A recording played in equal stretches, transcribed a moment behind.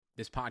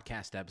This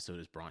podcast episode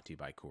is brought to you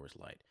by Coors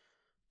Light.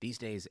 These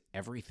days,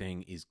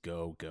 everything is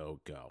go, go,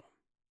 go.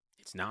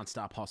 It's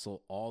nonstop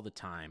hustle all the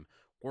time.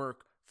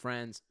 Work,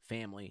 friends,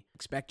 family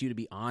expect you to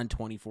be on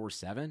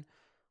 24/7.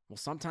 Well,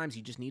 sometimes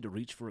you just need to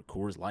reach for a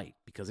Coors Light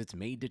because it's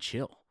made to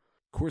chill.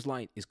 Coors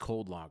Light is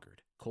cold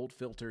lagered, cold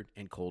filtered,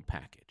 and cold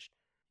packaged.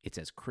 It's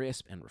as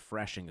crisp and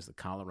refreshing as the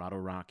Colorado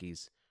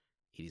Rockies.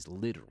 It is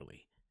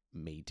literally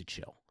made to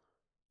chill.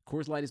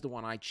 Coors Light is the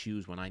one I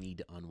choose when I need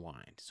to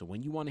unwind. So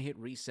when you want to hit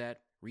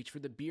reset, reach for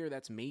the beer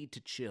that's made to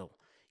chill.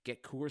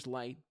 Get Coors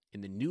Light in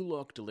the new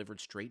look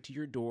delivered straight to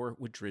your door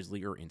with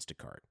Drizzly or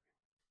Instacart.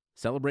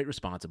 Celebrate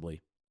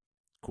responsibly.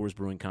 Coors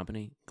Brewing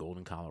Company,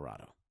 Golden,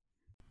 Colorado.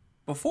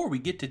 Before we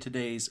get to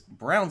today's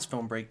Browns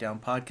Film Breakdown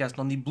podcast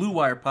on the Blue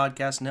Wire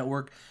Podcast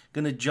Network,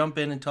 going to jump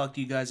in and talk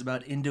to you guys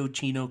about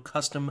Indochino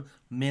Custom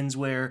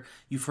Menswear.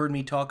 You've heard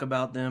me talk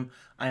about them.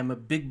 I am a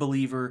big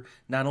believer,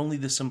 not only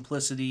the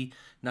simplicity,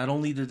 not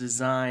only the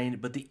design,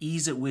 but the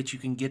ease at which you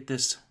can get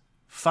this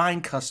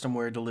fine custom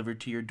wear delivered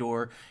to your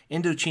door.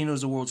 Indochino is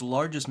the world's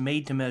largest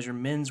made-to-measure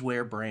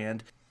menswear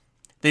brand.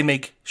 They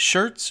make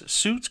shirts,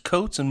 suits,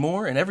 coats, and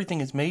more, and everything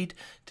is made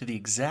to the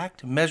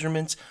exact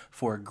measurements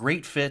for a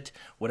great fit.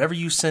 Whatever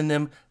you send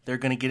them, they're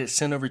going to get it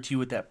sent over to you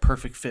with that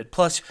perfect fit.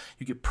 Plus,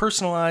 you get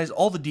personalized,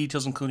 all the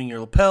details, including your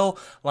lapel,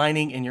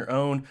 lining, and your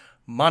own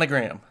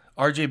monogram.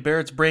 RJ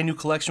Barrett's brand new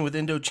collection with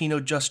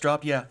Indochino just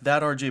dropped. Yeah,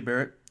 that RJ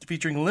Barrett,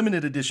 featuring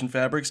limited edition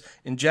fabrics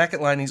and jacket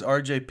linings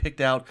RJ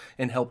picked out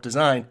and helped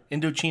design.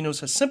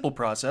 Indochino's a simple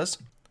process.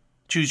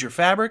 Choose your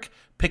fabric,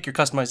 pick your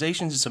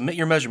customizations, and submit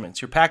your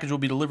measurements. Your package will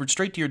be delivered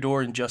straight to your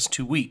door in just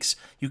 2 weeks.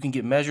 You can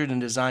get measured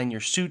and design your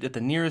suit at the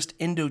nearest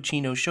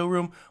Indochino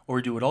showroom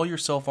or do it all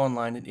yourself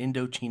online at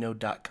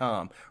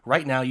Indochino.com.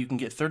 Right now, you can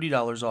get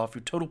 $30 off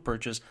your total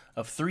purchase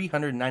of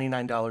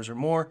 $399 or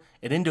more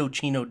at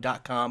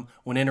Indochino.com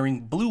when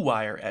entering Blue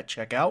Wire at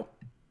checkout.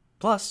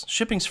 Plus,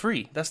 shipping's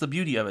free. That's the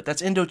beauty of it.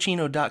 That's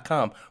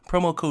Indochino.com.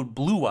 Promo code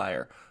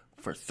BLUEWIRE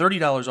for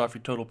 $30 off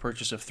your total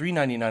purchase of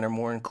 $399 or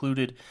more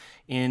included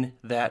in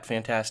that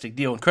fantastic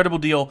deal. Incredible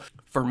deal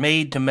for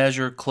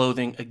made-to-measure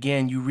clothing.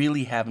 Again, you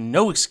really have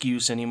no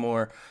excuse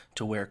anymore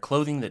to wear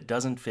clothing that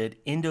doesn't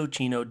fit.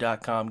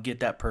 Indochino.com.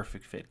 Get that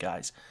perfect fit,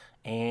 guys.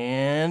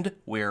 And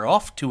we're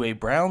off to a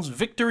Browns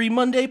Victory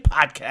Monday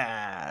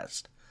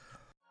podcast.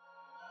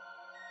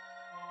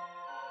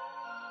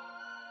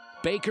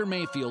 Baker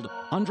Mayfield,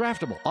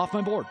 undraftable, off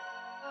my board.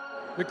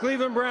 The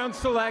Cleveland Browns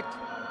select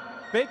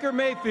Baker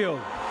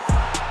Mayfield.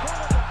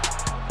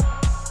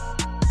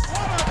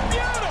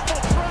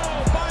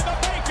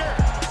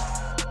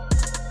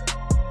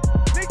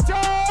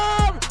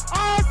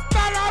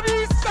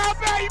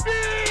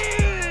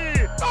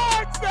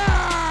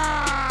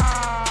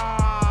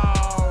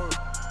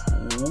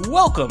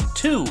 Welcome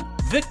to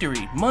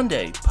Victory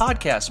Monday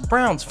Podcast,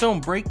 Browns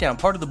Film Breakdown,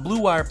 part of the Blue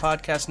Wire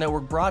Podcast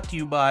Network, brought to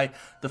you by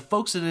the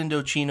folks at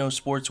Indochino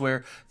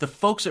Sportswear, the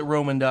folks at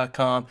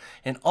Roman.com,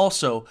 and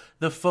also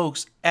the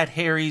folks at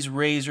Harry's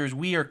Razors.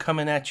 We are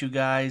coming at you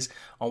guys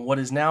on what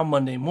is now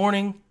Monday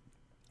morning,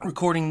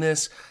 recording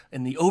this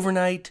in the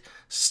overnight,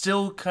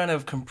 still kind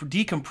of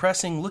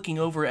decompressing, looking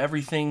over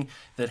everything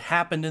that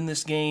happened in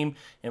this game,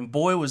 and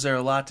boy, was there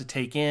a lot to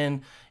take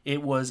in.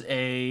 It was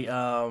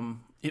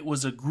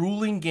a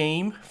grueling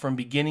game from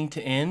beginning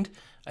to end.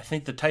 I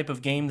think the type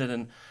of game that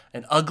an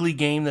ugly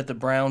game that the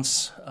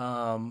Browns,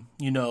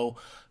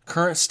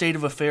 current state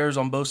of affairs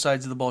on both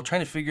sides of the ball,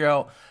 trying to figure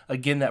out,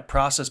 again, that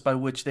process by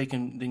which they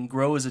can then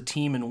grow as a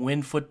team and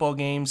win football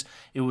games.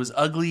 It was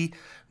ugly,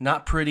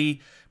 not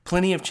pretty.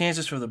 Plenty of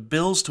chances for the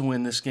Bills to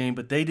win this game,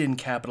 but they didn't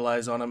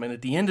capitalize on them. And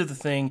at the end of the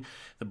thing,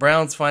 the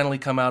Browns finally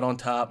come out on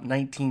top,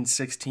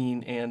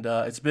 19-16. And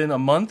it's been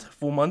a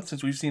full month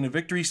since we've seen a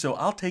victory, so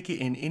I'll take it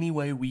in any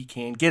way we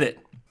can get it.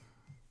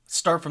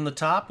 Start from the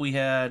top. We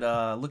had,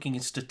 looking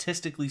at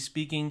statistically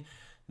speaking,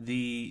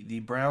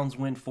 the Browns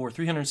went for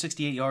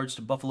 368 yards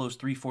to Buffalo's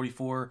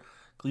 344.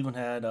 Cleveland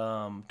had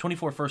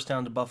 24 first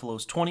down to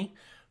Buffalo's 20.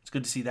 It's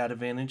good to see that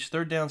advantage.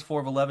 Third downs,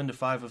 4 of 11 to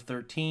 5 of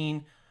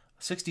 13.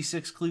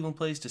 66 Cleveland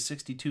plays to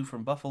 62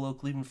 from Buffalo.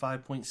 Cleveland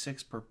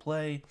 5.6 per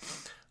play.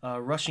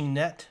 Rushing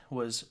net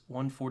was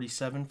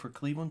 147 for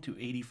Cleveland to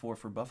 84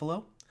 for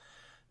Buffalo.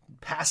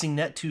 Passing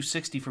net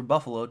 260 for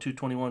Buffalo,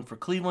 221 for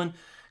Cleveland.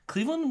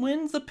 Cleveland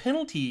wins the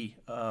penalty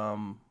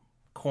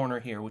corner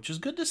here, which is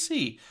good to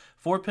see.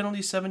 4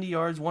 penalties, 70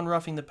 yards, 1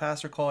 roughing the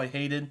passer call I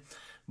hated.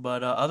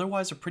 But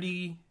otherwise a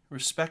pretty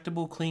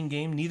respectable, clean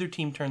game. Neither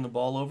team turned the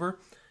ball over.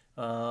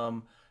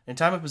 In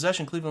time of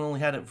possession, Cleveland only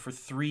had it for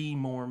 3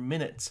 more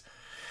minutes.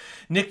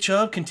 Nick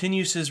Chubb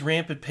continues his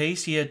rampant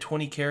pace. He had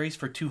 20 carries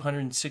for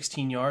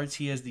 216 yards.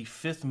 He has the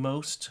 5th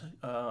most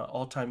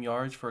all-time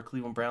yards for a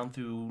Cleveland Brown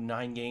through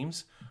 9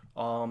 games.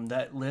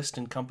 That list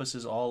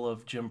encompasses all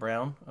of Jim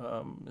Brown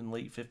in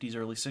late 50s,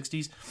 early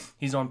 60s.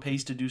 He's on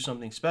pace to do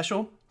something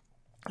special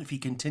if he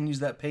continues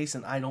that pace,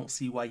 and I don't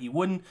see why he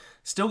wouldn't.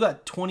 Still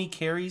got 20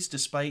 carries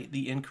despite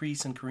the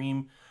increase in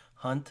Kareem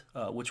Hunt,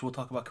 which we'll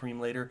talk about Kareem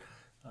later.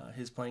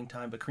 His playing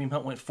time, but Kareem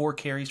Hunt went 4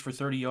 carries for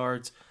 30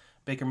 yards.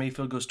 Baker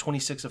Mayfield goes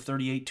 26 of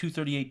 38,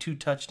 238, 2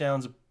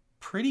 touchdowns,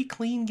 pretty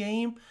clean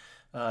game.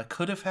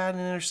 Could have had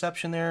an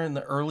interception there in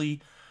the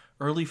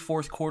early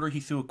fourth quarter. He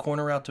threw a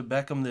corner out to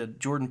Beckham that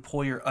Jordan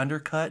Poyer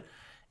undercut,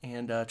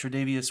 and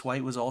Tre'Davious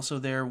White was also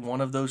there.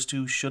 One of those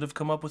two should have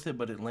come up with it,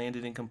 but it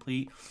landed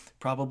incomplete.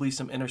 Probably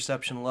some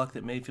interception luck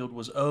that Mayfield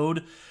was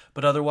owed,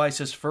 but otherwise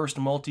his first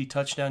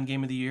multi-touchdown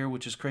game of the year,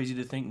 which is crazy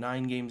to think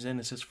 9 games in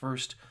is his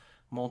first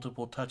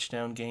multiple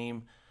touchdown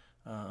game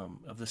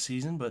of the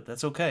season, but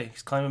that's okay.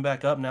 He's climbing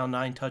back up now,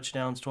 9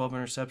 touchdowns, 12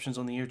 interceptions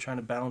on the year, trying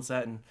to balance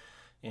that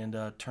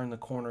and turn the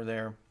corner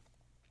there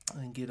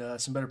and get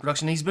some better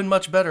production. He's been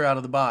much better out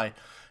of the bye.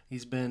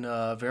 He's been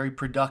very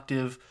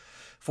productive.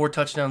 4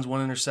 touchdowns,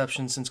 1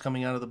 interception since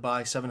coming out of the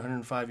bye,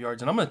 705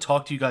 yards. And I'm going to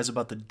talk to you guys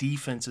about the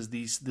defenses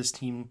this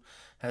team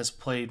has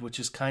played, which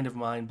is kind of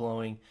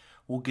mind-blowing.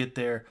 We'll get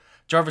there.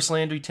 Jarvis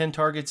Landry, 10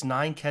 targets,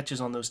 9 catches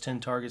on those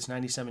 10 targets,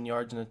 97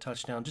 yards and a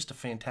touchdown. Just a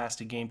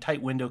fantastic game.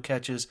 Tight window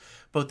catches.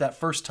 Both that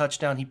first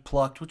touchdown he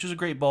plucked, which was a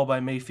great ball by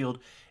Mayfield,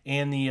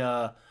 and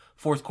the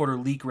fourth quarter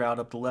leak route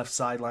up the left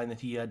sideline that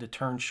he had to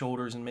turn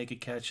shoulders and make a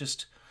catch.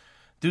 Just,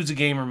 dude's a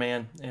gamer,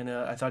 man, and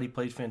I thought he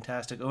played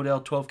fantastic.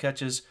 Odell, 12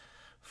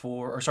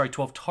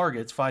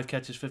 targets, 5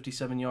 catches,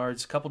 57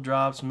 yards, a couple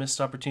drops, missed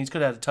opportunities.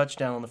 Could have had a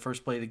touchdown on the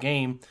first play of the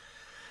game.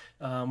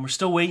 We're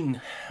still waiting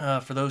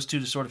for those two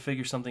to sort of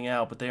figure something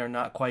out, but they are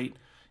not quite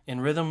in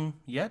rhythm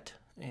yet.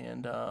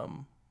 And,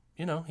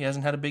 he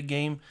hasn't had a big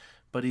game,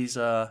 but he's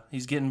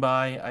getting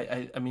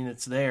by. I mean,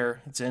 it's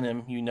there. It's in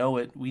him. You know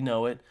it. We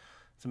know it.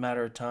 It's a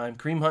matter of time.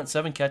 Kareem Hunt,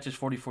 7 catches,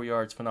 44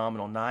 yards.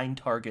 Phenomenal. 9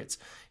 targets.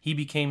 He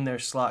became their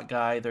slot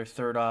guy, their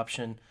third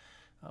option.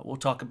 We'll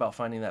talk about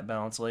finding that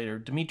balance later.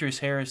 Demetrius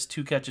Harris,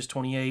 2 catches,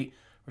 28.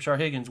 Rashard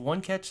Higgins,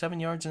 1 catch,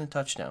 7 yards, and a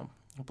touchdown.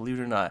 Believe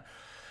it or not.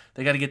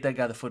 They got to get that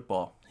guy the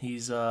football.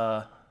 He's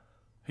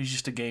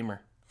just a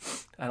gamer.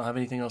 I don't have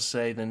anything else to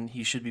say than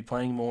he should be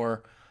playing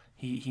more.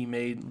 He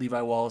made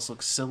Levi Wallace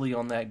look silly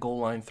on that goal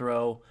line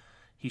throw.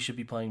 He should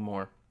be playing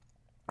more.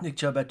 Nick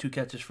Chubb had 2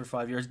 catches for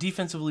 5 yards.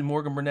 Defensively,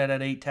 Morgan Burnett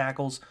had 8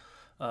 tackles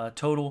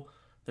total.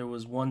 There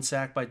was 1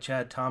 sack by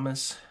Chad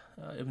Thomas,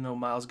 even though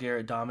Myles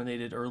Garrett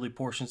dominated early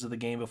portions of the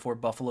game before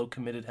Buffalo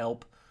committed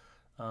help.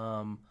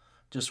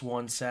 Just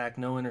 1 sack,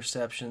 no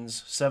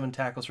interceptions, 7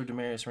 tackles for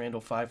Demarius Randall,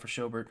 5 for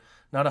Schobert.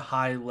 Not a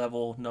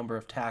high-level number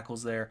of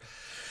tackles there.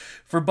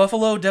 For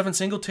Buffalo, Devin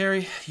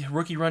Singletary,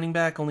 rookie running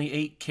back, only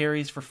 8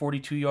 carries for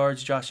 42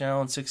 yards. Josh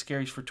Allen, 6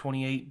 carries for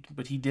 28,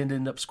 but he did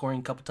end up scoring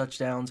a couple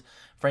touchdowns.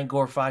 Frank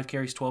Gore, 5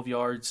 carries, 12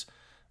 yards.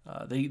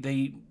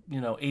 They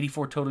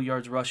 84 total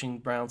yards rushing.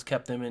 Browns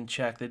kept them in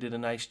check. They did a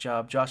nice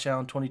job. Josh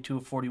Allen, 22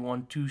 of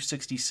 41,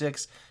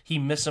 266. He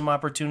missed some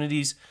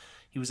opportunities.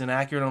 He was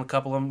inaccurate on a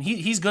couple of them.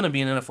 He's going to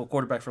be an NFL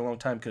quarterback for a long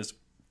time because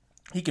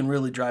he can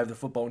really drive the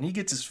football. When he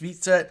gets his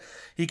feet set,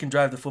 he can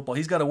drive the football.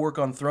 He's got to work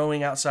on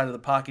throwing outside of the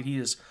pocket. He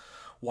is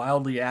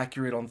wildly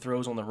accurate on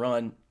throws on the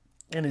run,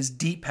 and his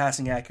deep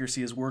passing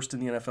accuracy is worst in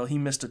the NFL. He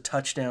missed a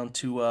touchdown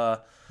to was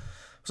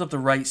up the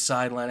right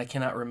sideline. I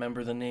cannot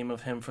remember the name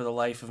of him for the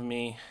life of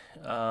me.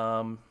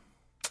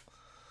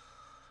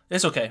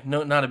 It's okay.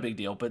 No, not a big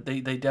deal. But they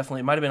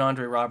definitely, it might have been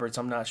Andre Roberts,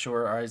 I'm not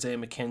sure, or Isaiah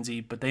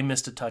McKenzie, but they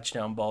missed a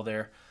touchdown ball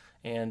there.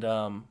 And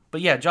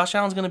but yeah, Josh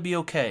Allen's going to be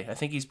okay. I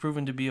think he's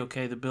proven to be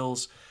okay. The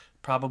Bills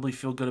probably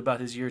feel good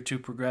about his year 2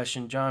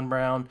 progression. John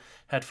Brown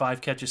had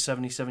 5 catches,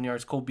 77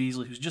 yards. Cole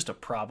Beasley, who's just a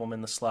problem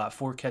in the slot,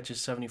 4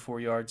 catches, 74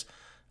 yards.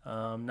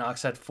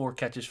 Knox had 4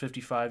 catches,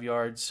 55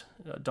 yards.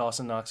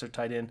 Dawson Knox, their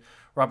tight end.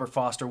 Robert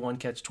Foster, 1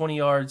 catch, 20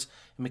 yards.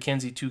 And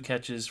McKenzie, 2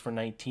 catches for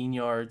 19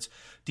 yards.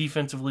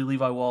 Defensively,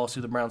 Levi Wallace,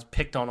 who the Browns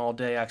picked on all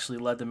day, actually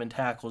led them in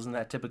tackles, and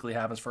that typically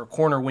happens for a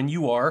corner when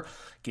you are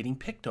getting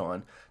picked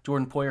on.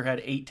 Jordan Poyer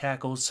had 8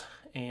 tackles,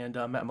 and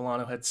Matt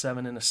Milano had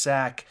 7 and a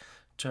sack.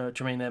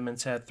 Tremaine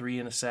Edmonds had 3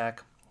 and a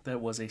sack.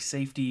 That was a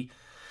safety.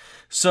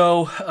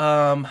 So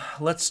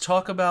let's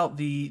talk about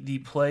the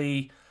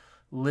play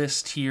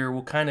list here.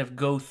 We'll kind of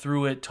go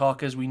through it,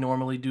 talk as we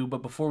normally do,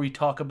 but before we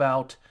talk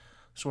about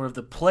sort of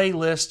the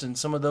playlist and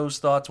some of those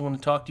thoughts, I want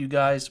to talk to you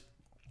guys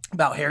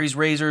about Harry's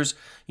Razors.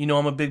 You know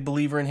I'm a big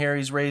believer in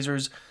Harry's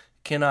Razors.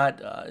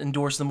 Cannot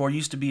endorse them more.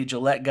 Used to be a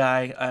Gillette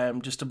guy.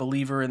 I'm just a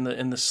believer in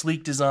the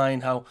sleek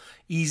design, how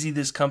easy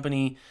this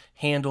company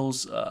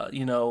handles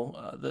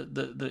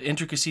the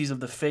intricacies of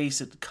the face.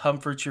 It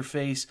comforts your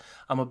face.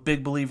 I'm a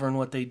big believer in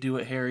what they do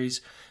at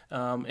Harry's.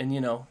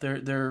 And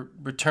their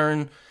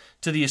return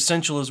to the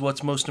essential is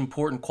what's most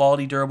important.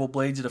 Quality, durable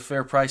blades at a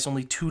fair price,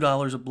 only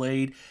 $2 a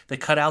blade. They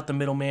cut out the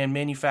middleman,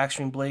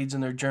 manufacturing blades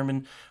in their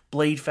German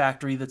blade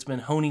factory that's been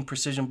honing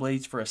precision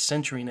blades for a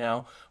century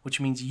now,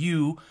 which means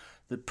you,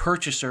 the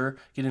purchaser,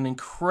 get an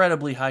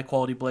incredibly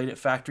high-quality blade at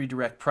factory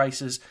direct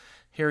prices.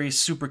 Harry is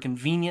super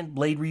convenient.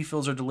 Blade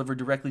refills are delivered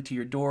directly to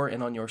your door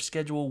and on your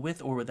schedule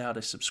with or without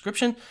a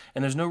subscription,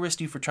 and there's no risk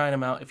to you for trying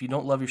them out. If you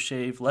don't love your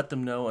shave, let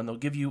them know, and they'll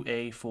give you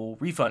a full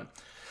refund.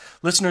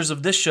 Listeners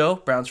of this show,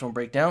 Browns Film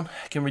Breakdown,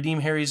 can redeem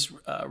Harry's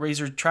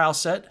razor trial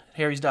set,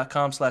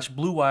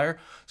 harrys.com/bluewire.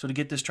 So to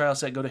get this trial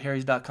set, go to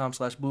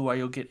harrys.com/bluewire.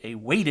 You'll get a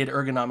weighted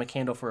ergonomic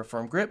handle for a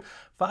firm grip,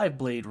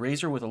 5-blade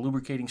razor with a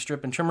lubricating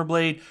strip and trimmer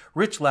blade,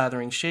 rich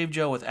lathering shave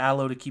gel with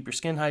aloe to keep your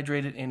skin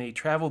hydrated, and a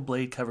travel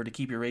blade cover to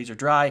keep your razor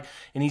dry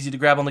and easy to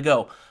grab on the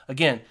go.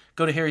 Again,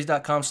 go to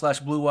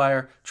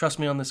harrys.com/bluewire. Trust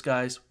me on this,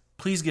 guys.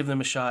 Please give them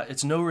a shot.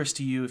 It's no risk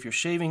to you. If you're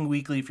shaving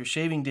weekly, if you're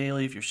shaving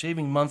daily, if you're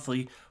shaving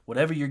monthly,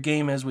 whatever your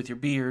game is with your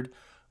beard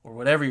or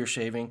whatever you're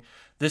shaving,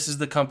 this is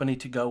the company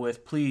to go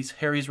with. Please,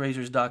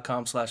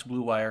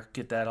 harrysrazors.com/bluewire.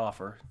 Get that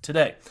offer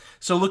today.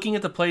 So looking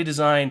at the play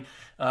design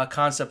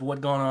concept, what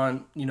has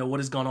gone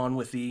on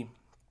with the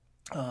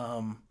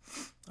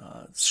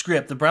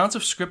script. The Browns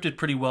have scripted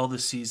pretty well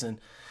this season,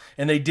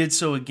 and they did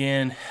so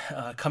again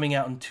coming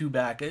out in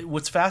 2-back.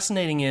 What's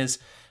fascinating is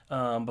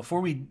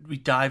before we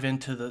dive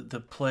into the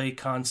play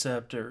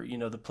concept or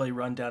the play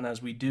rundown as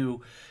we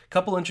do, a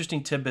couple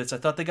interesting tidbits. I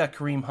thought they got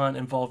Kareem Hunt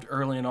involved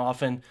early and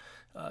often.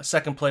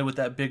 Second play with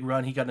that big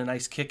run, he got a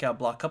nice kick out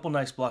block, couple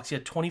nice blocks. He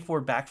had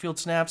 24 backfield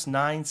snaps,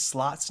 9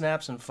 slot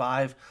snaps, and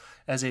 5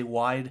 as a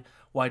wide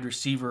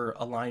receiver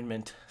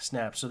alignment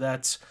snap. So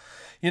that's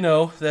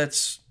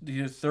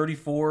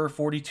 34,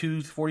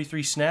 42,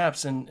 43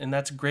 snaps, and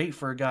that's great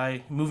for a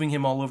guy, moving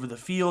him all over the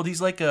field.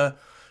 He's like a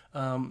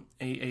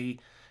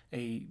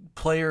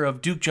player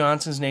of Duke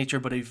Johnson's nature,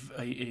 but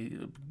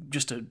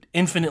just an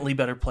infinitely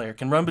better player.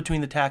 Can run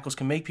between the tackles,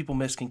 can make people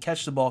miss, can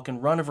catch the ball,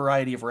 can run a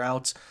variety of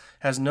routes,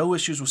 has no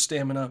issues with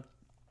stamina,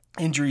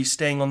 injuries,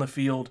 staying on the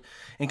field,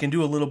 and can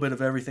do a little bit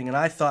of everything. And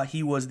I thought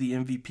he was the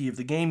MVP of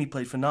the game. He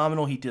played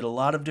phenomenal. He did a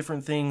lot of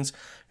different things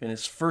in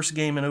his first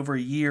game in over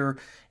a year,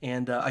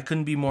 and I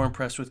couldn't be more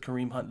impressed with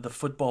Kareem Hunt, the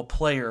football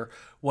player,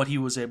 what he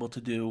was able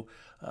to do.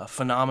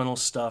 Phenomenal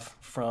stuff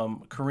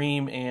from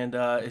Kareem, and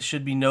it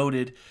should be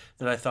noted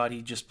that I thought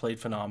he just played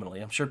phenomenally.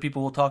 I'm sure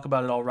people will talk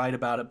about it, all right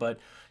about it, but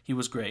he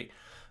was great.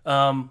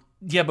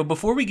 But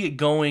before we get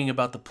going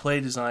about the play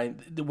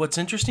design, what's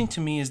interesting to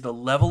me is the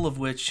level of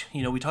which,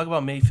 we talk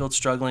about Mayfield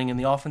struggling and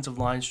the offensive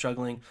line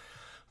struggling,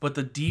 but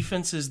the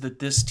defenses that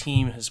this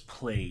team has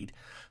played.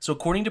 So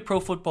according to Pro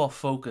Football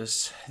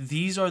Focus,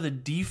 these are the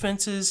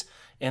defenses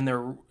and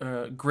their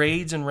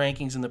grades and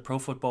rankings in the Pro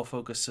Football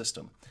Focus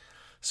system.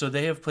 So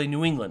they have played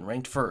New England,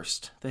 ranked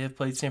 1st. They have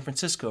played San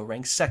Francisco,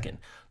 ranked 2nd.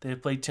 They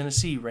have played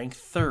Tennessee, ranked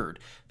 3rd.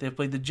 They have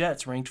played the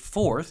Jets, ranked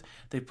 4th.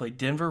 They've played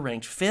Denver,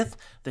 ranked 5th.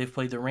 They've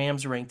played the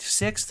Rams, ranked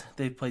 6th.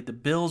 They've played the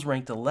Bills,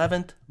 ranked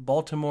 11th.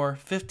 Baltimore,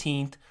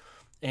 15th.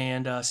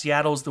 And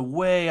Seattle's the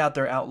way out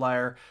there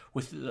outlier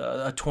with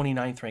a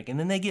 29th rank. And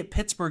then they get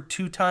Pittsburgh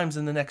 2 times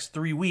in the next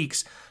 3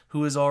 weeks,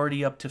 who is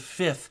already up to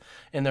 5th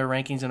in their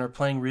rankings and are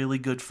playing really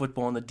good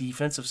football on the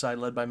defensive side,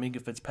 led by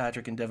Minkah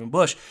Fitzpatrick and Devin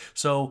Bush.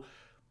 So,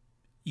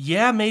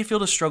 yeah,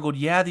 Mayfield has struggled.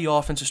 Yeah, the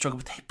offense has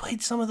struggled. But they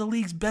played some of the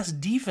league's best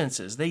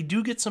defenses. They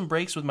do get some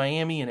breaks with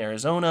Miami and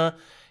Arizona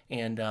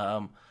and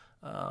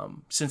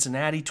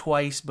Cincinnati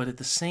twice. But at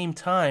the same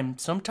time,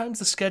 sometimes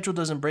the schedule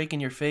doesn't break in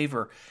your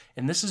favor.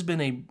 And this has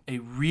been a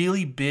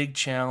really big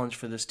challenge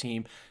for this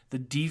team, the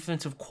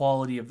defensive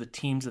quality of the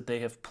teams that they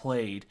have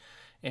played.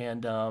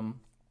 And,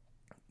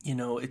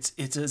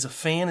 it's as a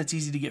fan, it's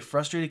easy to get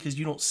frustrated because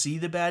you don't see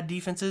the bad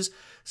defenses.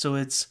 So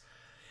it's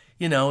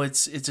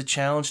a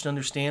challenge to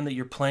understand that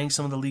you're playing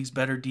some of the league's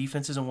better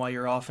defenses and why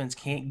your offense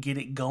can't get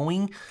it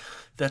going.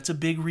 That's a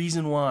big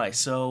reason why.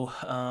 So,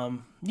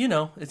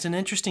 it's an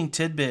interesting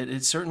tidbit.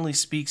 It certainly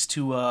speaks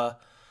to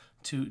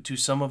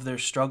some of their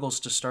struggles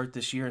to start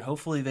this year, and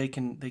hopefully they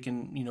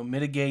can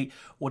mitigate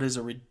what is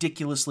a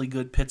ridiculously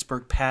good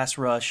Pittsburgh pass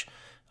rush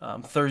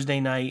Thursday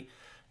night,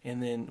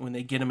 and then when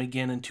they get them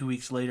again in 2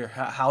 weeks later,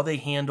 how they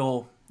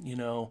handle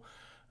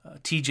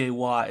TJ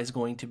Watt is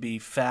going to be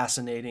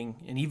fascinating,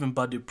 and even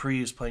Bud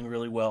Dupree is playing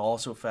really well,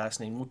 also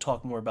fascinating. We'll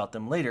talk more about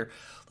them later.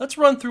 Let's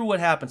run through what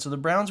happened. So the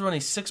Browns run a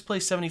 6-play,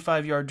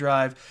 75-yard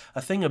drive,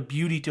 a thing of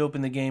beauty to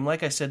open the game.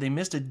 Like I said, they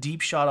missed a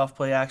deep shot off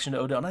play action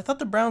to Odell, and I thought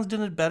the Browns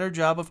did a better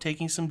job of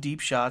taking some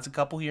deep shots, a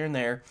couple here and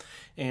there,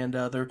 and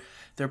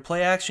their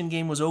play action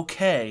game was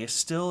okay. It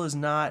still is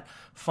not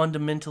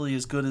fundamentally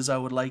as good as I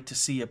would like to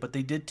see it, but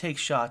they did take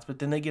shots. But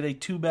then they get a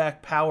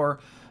 2-back power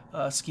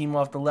scheme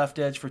off the left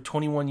edge for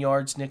 21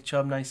 yards. Nick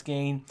Chubb, nice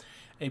gain.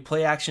 A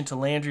play action to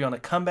Landry on a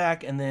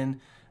comeback, and then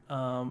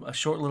a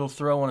short little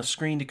throw on a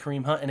screen to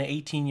Kareem Hunt and an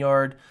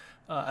 18-yard.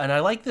 And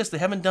I like this. They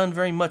haven't done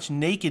very much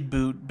naked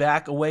boot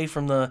back away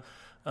from the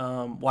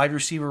wide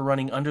receiver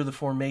running under the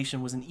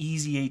formation. Was an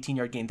easy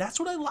 18-yard gain. That's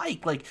what I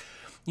like.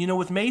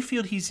 With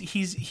Mayfield,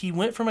 he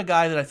went from a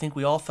guy that I think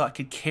we all thought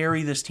could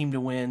carry this team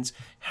to wins.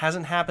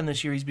 Hasn't happened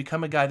this year. He's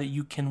become a guy that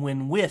you can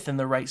win with in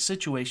the right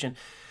situation.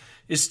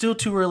 It's still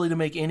too early to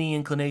make any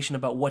inclination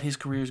about what his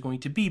career is going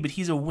to be, but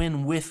he's a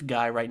win-with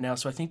guy right now,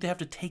 so I think they have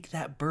to take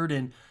that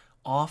burden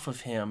off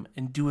of him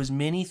and do as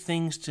many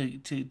things to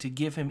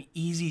give him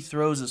easy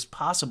throws as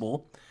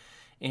possible.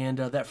 And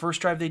that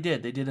first drive they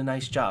did a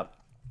nice job.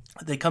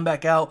 They come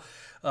back out.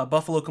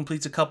 Buffalo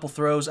completes a couple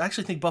throws. I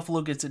actually think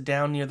Buffalo gets it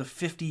down near the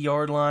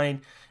 50-yard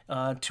line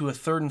to a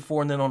 3rd and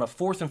 4. And then on a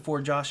 4th and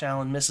 4, Josh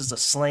Allen misses a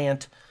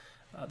slant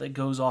that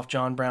goes off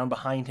John Brown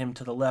behind him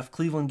to the left.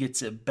 Cleveland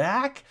gets it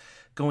back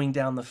going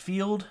down the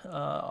field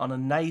on a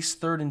nice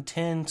 3rd and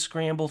 10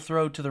 scramble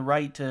throw to the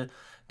right to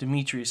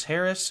Demetrius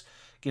Harris.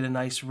 Get a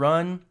nice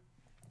run.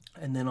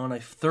 And then on a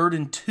 3rd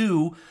and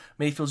 2,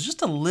 Mayfield's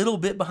just a little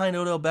bit behind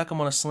Odell Beckham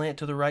on a slant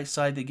to the right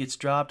side that gets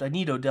dropped. I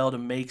need Odell to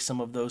make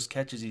some of those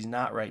catches. He's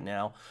not right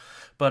now.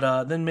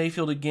 But then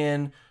Mayfield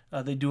again,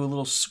 they do a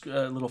little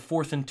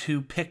 4th and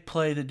 2 pick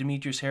play that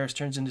Demetrius Harris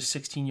turns into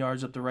 16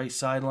 yards up the right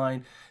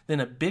sideline.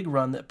 Then a big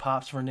run that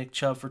pops for Nick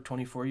Chubb for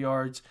 24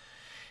 yards.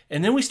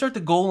 And then we start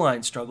the goal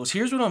line struggles.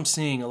 Here's what I'm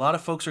seeing. A lot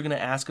of folks are going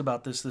to ask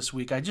about this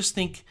week. I just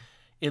think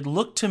it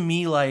looked to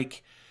me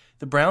like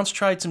the Browns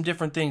tried some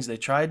different things. They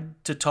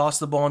tried to toss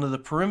the ball into the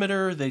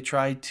perimeter. They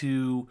tried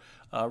to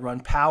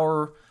run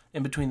power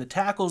in between the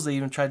tackles. They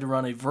even tried to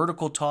run a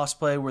vertical toss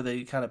play where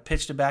they kind of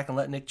pitched it back and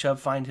let Nick Chubb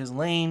find his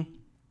lane.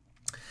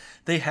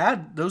 They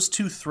had those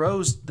 2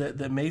 throws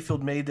that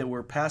Mayfield made that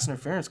were pass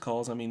interference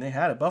calls. I mean, they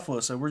had it. Buffalo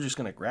said, we're just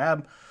going to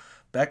grab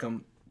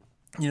Beckham.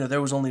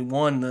 There was only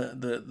one,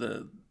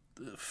 the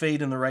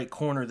fade in the right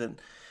corner that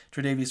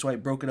Tre'Davious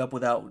White broke it up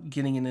without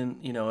getting it in,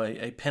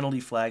 a penalty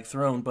flag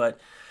thrown. But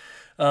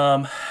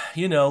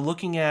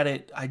looking at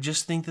it, I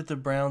just think that the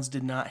Browns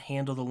did not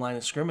handle the line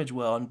of scrimmage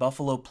well, and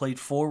Buffalo played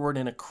forward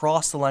and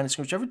across the line of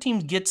scrimmage. Whichever team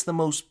gets the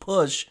most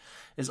push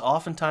is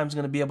oftentimes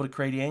going to be able to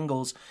create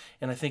angles,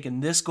 and I think in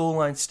this goal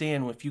line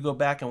stand, if you go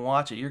back and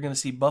watch it, you're going to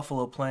see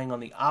Buffalo playing on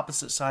the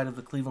opposite side of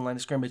the Cleveland line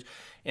of scrimmage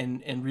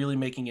and really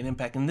making an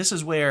impact. And this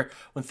is where,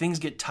 when things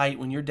get tight,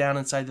 when you're down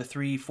inside the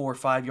 3, 4,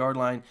 5 yard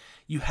line,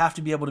 you have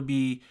to be able to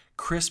be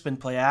crisp and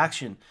play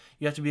action.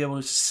 You have to be able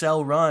to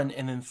sell run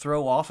and then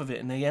throw off of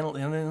it, and they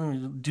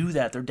don't do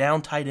that. They're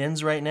down tight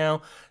ends right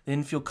now. They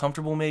didn't feel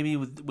comfortable maybe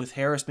with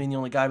Harris being the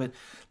only guy, but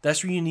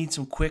that's where you need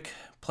some quick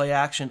play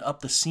action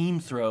up the seam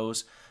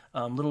throws.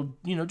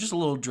 Just a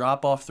little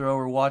drop-off throw,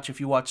 or if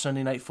you watch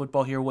Sunday Night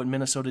Football here, what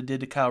Minnesota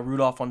did to Kyle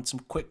Rudolph on some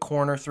quick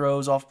corner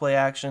throws off play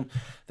action.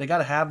 They got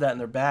to have that in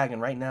their bag,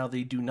 and right now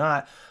they do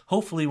not.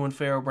 Hopefully when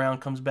Pharaoh Brown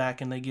comes back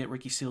and they get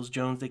Ricky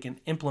Seals-Jones, they can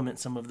implement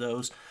some of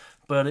those.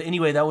 But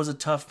anyway, that was a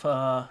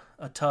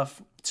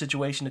tough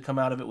situation to come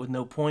out of it with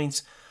no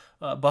points.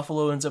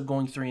 Buffalo ends up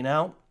going 3 and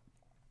out.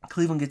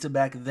 Cleveland gets it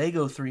back. They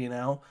go 3 and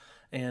out,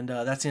 and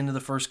that's the end of the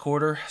first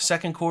quarter.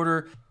 Second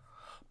quarter,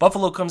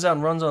 Buffalo comes out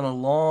and runs on a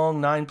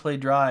long 9-play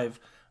drive.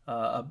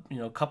 A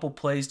couple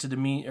plays to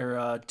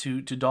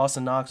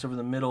Dawson Knox over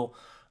the middle.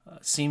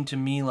 Seemed to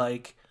me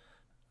like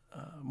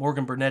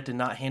Morgan Burnett did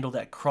not handle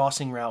that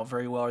crossing route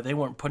very well, or they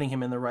weren't putting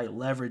him in the right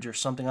leverage or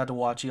something. I had to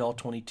watch the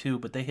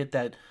all-22, but they hit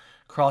that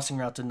crossing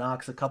route to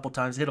Knox a couple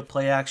times. They hit a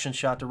play-action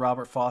shot to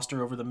Robert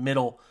Foster over the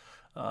middle.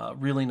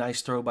 Really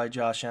nice throw by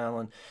Josh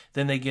Allen.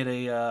 Then they get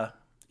a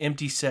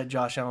empty set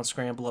Josh Allen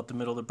scramble up the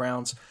middle. The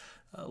Browns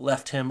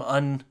left him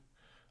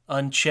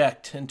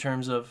unchecked in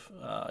terms of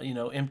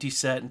empty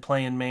set and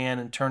playing man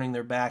and turning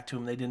their back to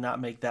him. They did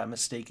not make that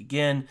mistake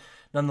again.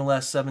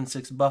 Nonetheless,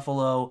 7-6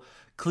 Buffalo.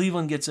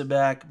 Cleveland gets it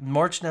back,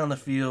 march down the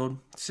field,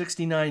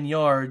 69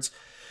 yards,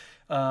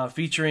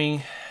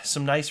 featuring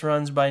some nice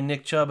runs by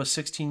Nick Chubb, a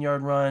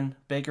 16-yard run.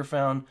 Baker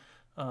found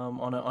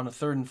on a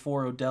 3rd and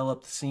 4, Odell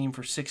up the seam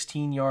for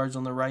 16 yards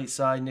on the right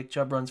side. Nick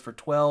Chubb runs for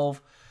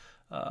 12.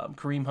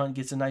 Kareem Hunt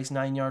gets a nice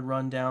 9-yard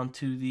run down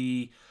to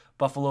the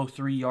Buffalo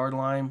 3-yard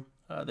line.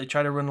 They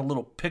try to run a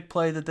little pick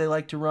play that they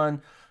like to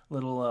run,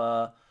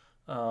 little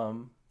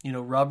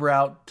rub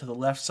route to the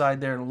left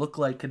side there, and it looked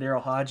like Kadero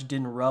Hodge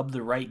didn't rub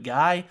the right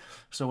guy.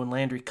 So when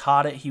Landry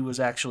caught it, he was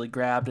actually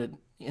grabbed it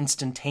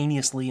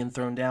instantaneously and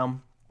thrown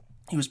down.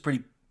 He was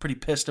pretty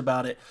pissed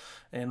about it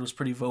and was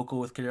pretty vocal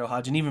with Kadero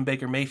Hodge, and even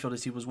Baker Mayfield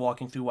as he was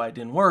walking through why it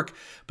didn't work.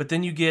 But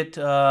then you get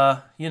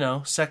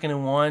 2nd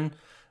and 1.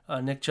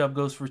 Nick Chubb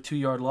goes for a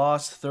 2-yard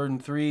loss, 3rd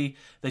and 3.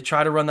 They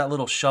try to run that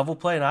little shovel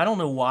play, and I don't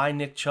know why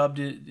Nick Chubb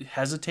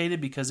hesitated,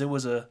 because it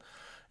was a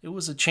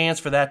chance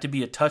for that to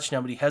be a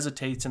touchdown, but he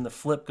hesitates, and the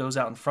flip goes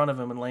out in front of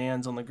him and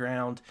lands on the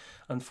ground.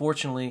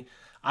 Unfortunately,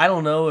 I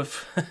don't know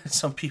if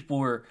some people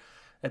were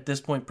at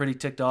this point pretty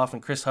ticked off,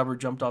 and Chris Hubbard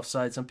jumped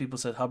offside. Some people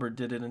said Hubbard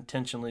did it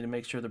intentionally to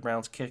make sure the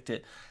Browns kicked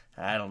it.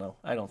 I don't know.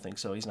 I don't think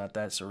so. He's not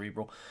that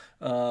cerebral.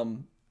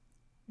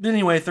 But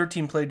anyway,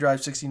 13-play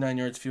drive, 69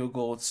 yards, field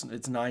goal. It's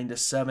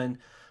 9-7.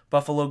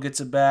 Buffalo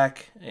gets it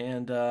back,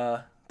 and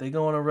they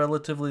go on a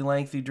relatively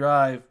lengthy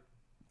drive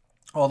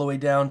all the way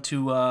down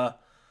to, I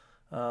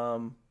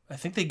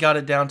think they got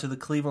it down to the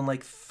Cleveland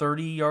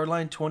 30-yard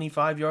line,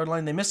 25-yard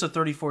line. They missed a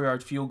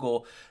 34-yard field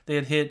goal. They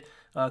had hit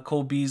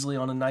Cole Beasley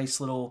on a nice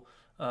little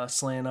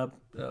slant up,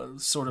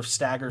 sort of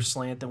stagger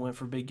slant that went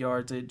for big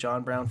yards. They had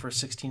John Brown for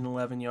 16,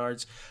 11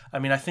 yards. I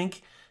mean, I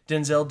think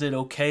Denzel did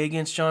okay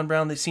against John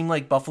Brown. They seemed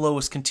like Buffalo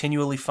was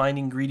continually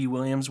finding Greedy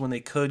Williams when they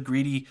could.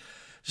 Greedy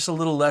just a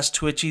little less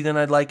twitchy than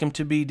I'd like him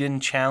to be.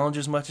 Didn't challenge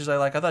as much as I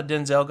like. I thought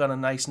Denzel got a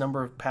nice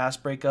number of pass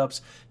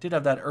breakups. Did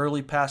have that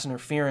early pass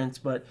interference,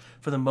 but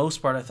for the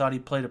most part, I thought he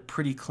played a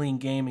pretty clean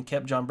game and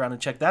kept John Brown in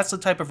check. That's the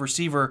type of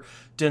receiver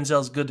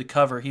Denzel's good to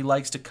cover. He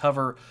likes to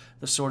cover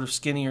the sort of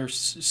skinnier,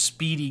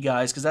 speedy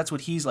guys because that's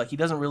what he's like. He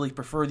doesn't really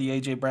prefer the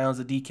A.J. Browns,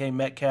 the D.K.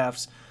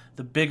 Metcalfs,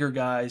 the bigger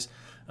guys.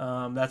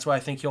 That's why I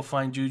think he'll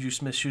find Juju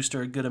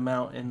Smith-Schuster a good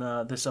amount in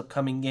this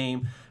upcoming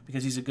game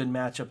because he's a good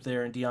matchup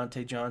there, and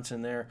Deontay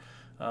Johnson there.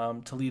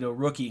 Toledo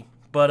rookie.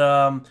 But,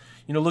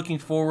 looking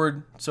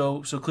forward,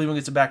 so Cleveland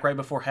gets it back right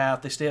before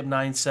half. They stay up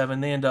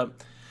 9-7. They end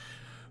up,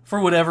 for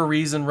whatever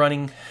reason,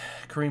 running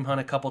Kareem Hunt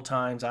a couple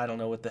times. I don't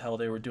know what the hell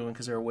they were doing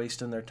because they were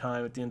wasting their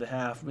time at the end of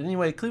half. But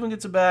anyway, Cleveland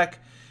gets it back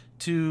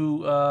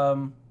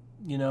to,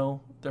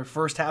 their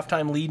first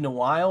halftime lead in a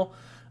while.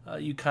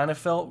 You kind of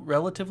felt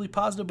relatively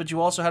positive, but you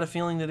also had a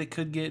feeling that it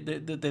could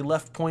that they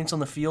left points on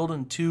the field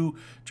and 2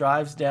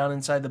 drives down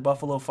inside the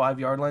Buffalo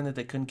 5-yard line that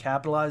they couldn't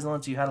capitalize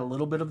on. So you had a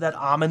little bit of that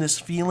ominous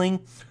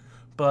feeling,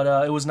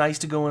 but it was nice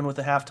to go in with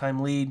a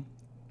halftime lead.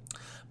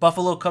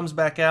 Buffalo comes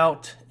back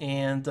out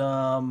and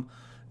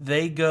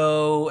they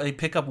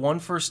pick up 1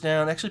 first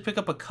down, actually pick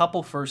up a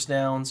couple first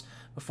downs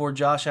before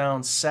Josh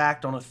Allen's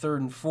sacked on a 3rd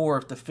and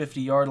 4 at the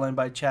 50-yard line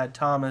by Chad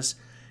Thomas,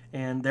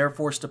 and they're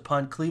forced to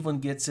punt.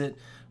 Cleveland gets it.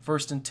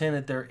 1st and 10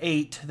 at their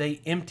 8. They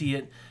empty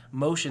it,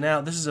 motion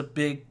out. This is a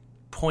big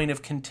point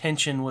of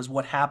contention was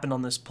what happened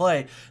on this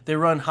play. They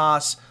run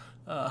Haas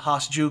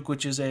Juke,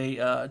 which is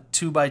a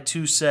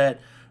 2x2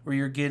 set where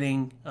you're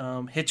getting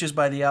hitches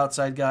by the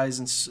outside guys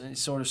and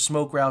sort of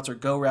smoke routes or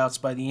go routes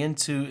by the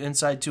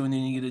inside 2, and then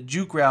you get a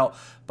juke route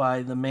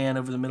by the man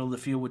over the middle of the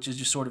field, which is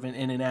just sort of an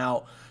in and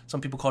out.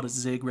 Some people call it a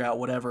zig route,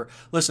 whatever.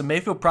 Listen,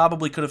 Mayfield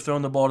probably could have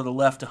thrown the ball to the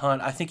left to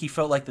Hunt. I think he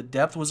felt like the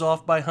depth was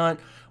off by Hunt.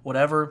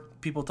 Whatever.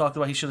 People talked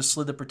about he should have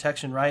slid the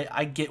protection right.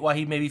 I get why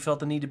he maybe felt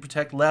the need to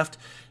protect left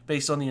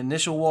based on the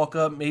initial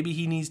walk-up. Maybe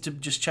he needs to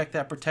just check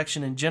that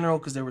protection in general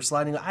because they were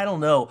sliding. I don't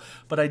know.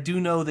 But I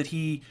do know that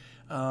he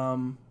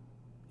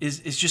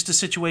is just a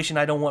situation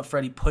I don't want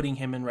Freddie putting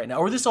him in right now.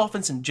 Or this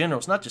offense in general.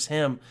 It's not just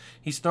him.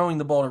 He's throwing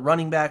the ball to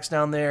running backs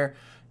down there.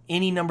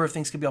 Any number of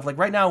things could be off. Like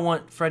right now I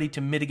want Freddie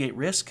to mitigate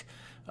risk.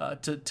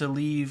 To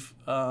leave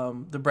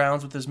the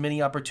Browns with as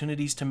many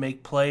opportunities to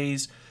make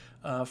plays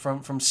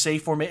from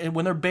safe formation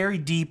when they're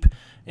buried deep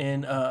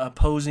in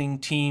opposing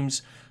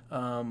teams,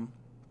 part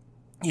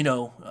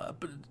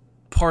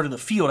of the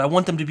field. I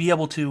want them to be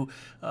able to,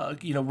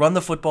 run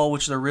the football,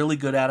 which they're really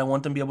good at. I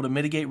want them to be able to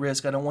mitigate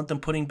risk. I don't want them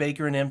putting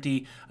Baker in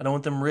empty. I don't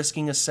want them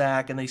risking a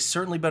sack, and they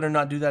certainly better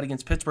not do that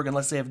against Pittsburgh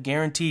unless they have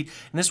guaranteed.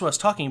 And this is what I was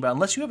talking about.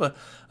 Unless you have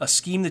a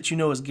scheme that you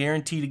know is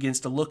guaranteed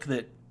against a look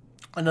that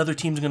another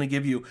team's going to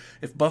give you.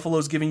 If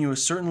Buffalo's giving you a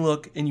certain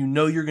look and you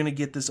know you're going to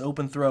get this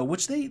open throw,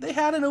 which they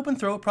had an open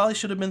throw, it probably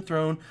should have been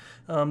thrown.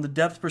 The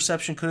depth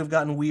perception could have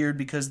gotten weird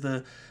because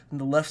the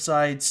left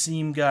side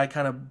seam guy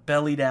kind of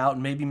bellied out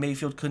and maybe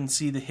Mayfield couldn't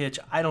see the hitch.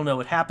 I don't know.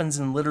 It happens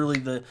in literally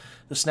the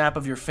snap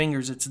of your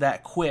fingers. It's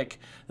that quick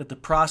that the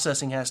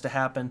processing has to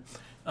happen.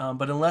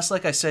 But unless,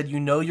 like I said,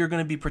 you know you're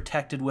going to be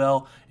protected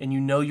well and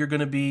you know you're going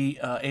to be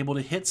able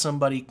to hit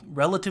somebody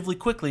relatively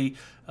quickly,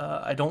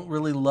 I don't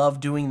really love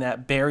doing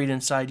that buried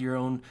inside your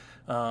own,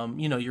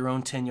 your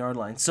own 10-yard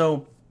line.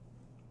 So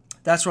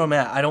that's where I'm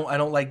at. I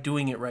don't like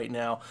doing it right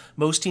now.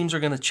 Most teams are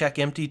going to check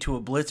empty to a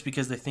blitz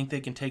because they think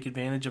they can take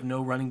advantage of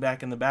no running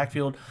back in the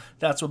backfield.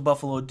 That's what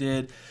Buffalo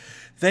did.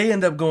 They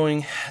end up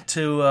going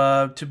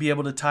to be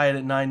able to tie it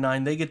at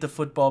 9-9. They get the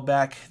football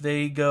back.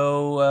 They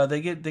go.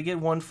 They get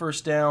 1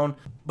 first down,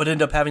 but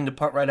end up having to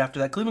punt right after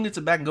that. Cleveland gets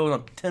it back and goes on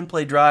a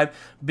 10-play drive.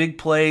 Big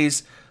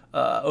plays.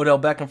 Odell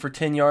Beckham for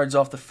 10 yards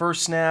off the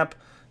first snap.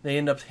 They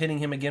end up hitting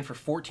him again for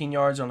 14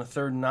 yards on a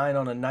 3rd and 9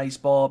 on a nice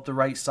ball up the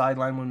right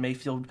sideline when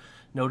Mayfield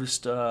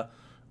noticed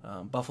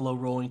Buffalo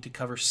rolling to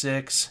cover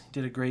 6.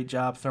 Did a great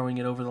job throwing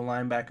it over the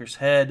linebacker's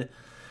head.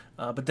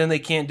 But then they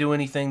can't do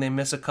anything. They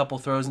miss a couple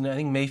throws, and I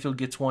think Mayfield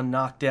gets one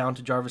knocked down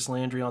to Jarvis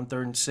Landry on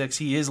 3rd and 6.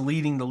 He is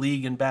leading the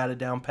league in batted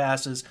down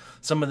passes.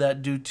 Some of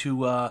that due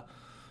to,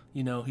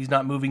 he's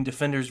not moving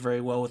defenders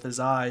very well with his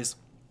eyes.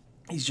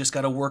 He's just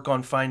got to work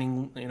on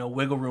finding,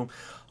 wiggle room.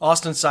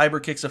 Austin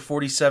Seibert kicks a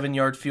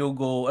 47-yard field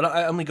goal. And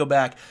let me go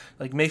back.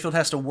 Like, Mayfield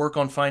has to work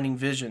on finding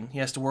vision. He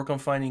has to work on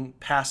finding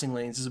passing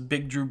lanes. This is a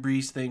big Drew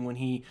Brees thing when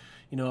he,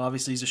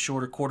 obviously he's a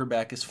shorter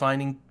quarterback, is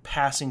finding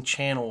passing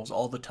channels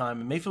all the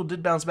time. And Mayfield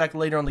did bounce back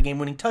later on the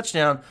game-winning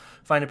touchdown,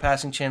 find a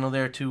passing channel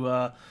there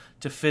to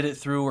fit it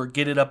through or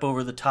get it up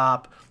over the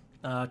top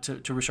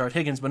to Rashard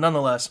Higgins. But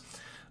nonetheless,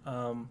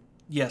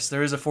 yes,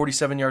 there is a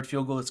 47-yard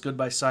field goal that's good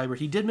by Seibert.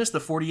 He did miss the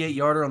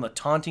 48-yarder on the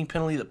taunting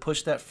penalty that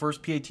pushed that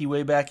first PAT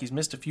way back. He's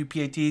missed a few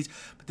PATs,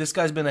 but this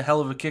guy's been a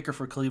hell of a kicker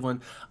for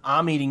Cleveland.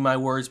 I'm eating my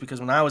words because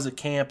when I was at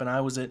camp and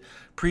I was at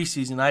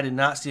preseason, I did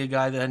not see a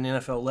guy that had an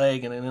NFL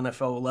leg and an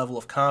NFL level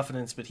of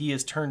confidence, but he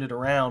has turned it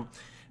around.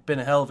 Been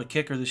a hell of a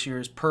kicker this year.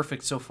 Is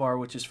perfect so far,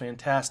 which is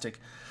fantastic.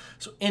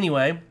 So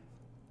anyway,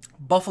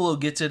 Buffalo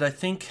gets it. I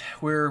think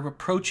we're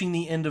approaching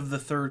the end of the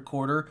third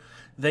quarter.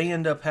 They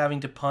end up having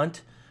to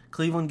punt.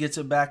 Cleveland gets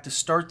it back to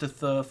start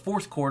the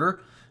fourth quarter,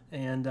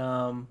 and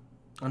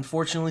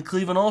unfortunately,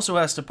 Cleveland also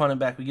has to punt it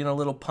back. We get a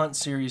little punt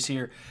series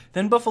here.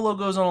 Then Buffalo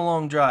goes on a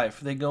long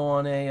drive. They go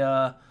on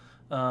a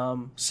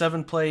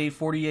 7-play,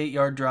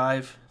 48-yard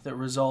drive that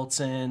results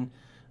in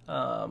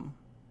a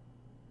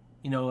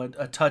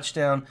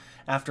touchdown.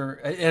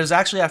 It was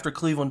actually after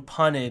Cleveland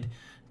punted.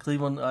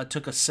 Cleveland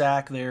took a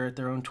sack there at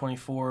their own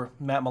 24.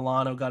 Matt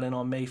Milano got in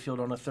on Mayfield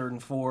on a 3rd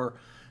and 4.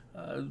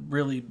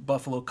 Really,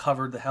 Buffalo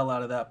covered the hell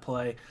out of that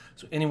play.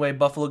 So anyway,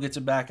 Buffalo gets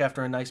it back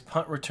after a nice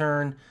punt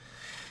return.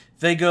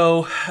 They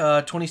go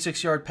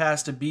 26-yard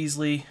pass to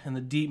Beasley in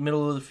the deep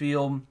middle of the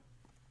field.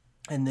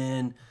 And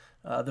then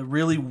the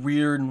really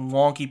weird and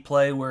wonky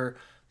play where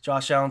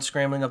Josh Allen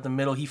scrambling up the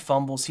middle. He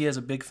fumbles. He has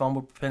a big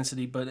fumble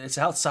propensity, but it's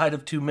outside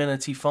of 2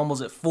 minutes. He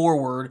fumbles it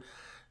forward.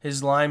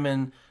 His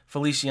lineman,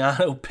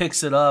 Feliciano,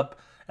 picks it up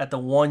at the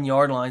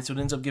 1-yard line, so it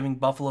ends up giving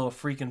Buffalo a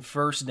freaking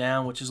first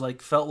down, which is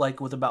felt like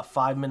with about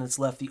 5 minutes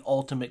left, the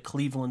ultimate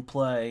Cleveland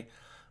play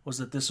was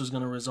that this was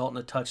going to result in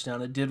a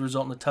touchdown. It did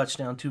result in a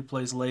touchdown 2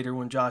 plays later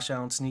when Josh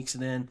Allen sneaks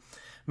it in,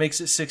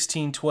 makes it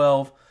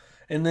 16-12.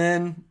 And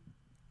then,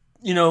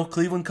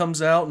 Cleveland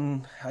comes out,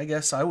 and I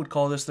guess I would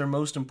call this their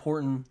most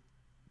important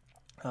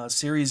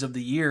series of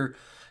the year.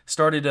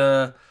 Started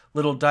a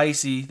little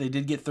dicey. They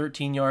did get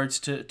 13 yards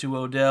to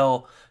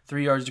Odell,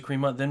 3 yards to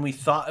Kareem Hunt. Then we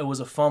thought it was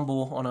a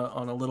fumble on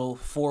a little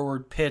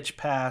forward pitch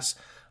pass.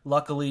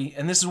 Luckily,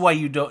 and this is why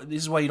you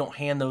don't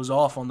hand those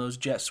off on those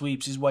jet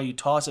sweeps. This is why you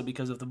toss it,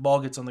 because if the ball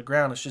gets on the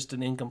ground, it's just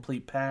an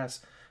incomplete pass,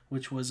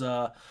 which was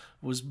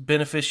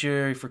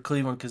beneficiary for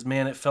Cleveland, because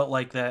man, it felt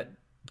like that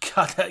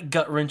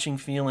gut-wrenching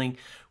feeling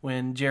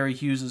when Jerry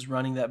Hughes is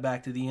running that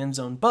back to the end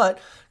zone. But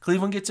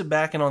Cleveland gets it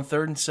back, and on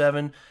 3rd and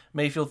 7,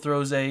 Mayfield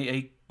throws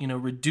a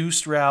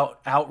reduced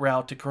out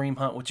route to Kareem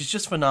Hunt, which is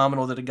just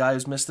phenomenal that a guy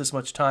who's missed this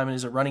much time and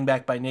is a running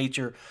back by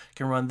nature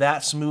can run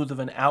that smooth of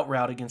an out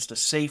route against a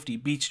safety.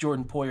 Beats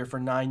Jordan Poyer for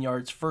 9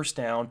 yards, first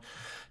down.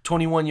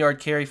 21-yard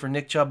carry for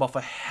Nick Chubb off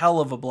a hell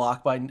of a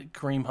block by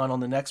Kareem Hunt on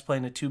the next play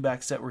in a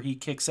 2-back set where he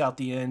kicks out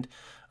the end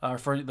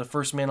for the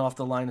first man off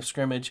the line of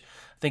scrimmage.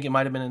 I think it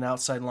might have been an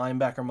outside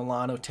linebacker.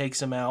 Milano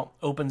takes him out,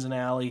 opens an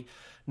alley.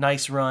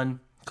 Nice run.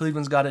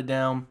 Cleveland's got it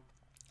down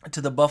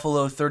to the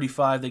Buffalo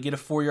 35. They get a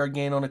 4-yard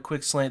gain on a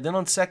quick slant. Then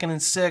on 2nd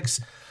and 6,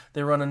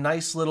 they run a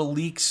nice little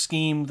leak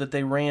scheme that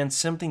they ran,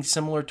 something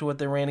similar to what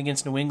they ran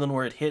against New England,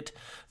 where it hit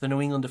the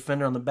New England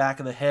defender on the back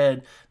of the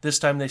head. This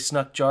time they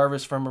snuck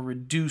Jarvis from a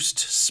reduced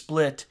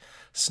split,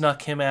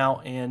 snuck him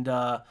out, and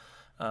it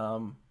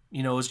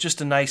was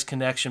just a nice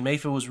connection.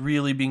 Mayfield was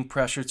really being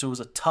pressured, so it was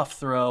a tough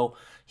throw.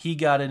 He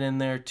got it in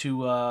there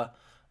to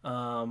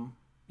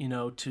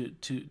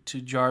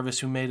Jarvis,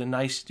 who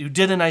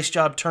did a nice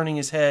job turning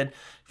his head,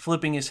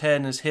 flipping his head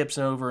and his hips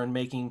over, and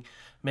making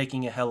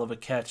a hell of a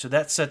catch. So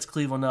that sets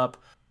Cleveland up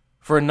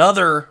for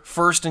another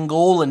 1st and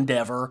goal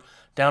endeavor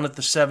down at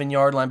the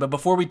 7-yard line. But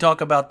before we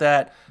talk about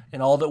that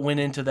and all that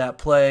went into that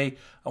play,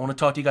 I want to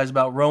talk to you guys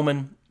about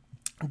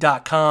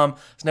Roman.com.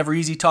 It's never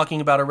easy talking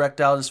about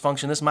erectile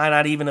dysfunction. This might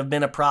not even have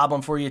been a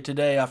problem for you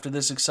today after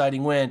this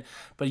exciting win,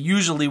 but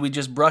usually we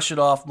just brush it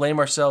off, blame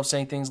ourselves,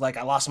 saying things like,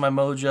 I lost my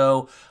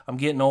mojo, I'm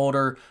getting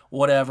older,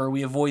 whatever.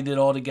 We avoid it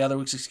altogether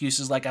with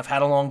excuses like, I've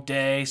had a long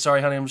day,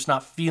 sorry honey, I'm just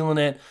not feeling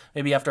it,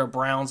 maybe after a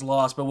Browns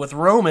loss. But with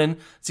Roman,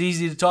 it's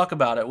easy to talk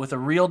about it. With a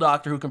real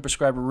doctor who can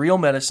prescribe real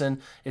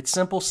medicine, it's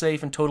simple,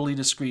 safe, and totally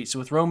discreet. So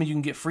with Roman, you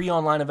can get free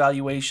online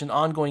evaluation,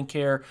 ongoing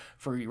care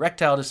for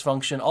erectile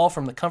dysfunction, all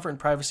from the comfort and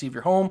privacy of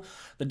your home.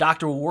 The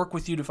doctor will work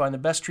with you to find the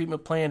best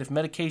treatment plan. If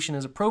medication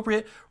is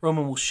appropriate,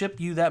 Roman will ship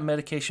you that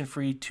medication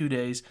free 2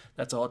 days.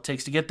 That's all it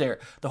takes to get there.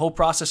 The whole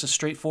process is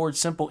straightforward,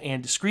 simple,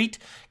 and discreet.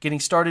 Getting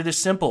started is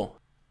simple.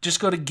 Just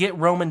go to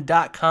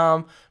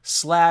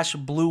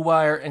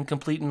GetRoman.com/BlueWire and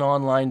complete an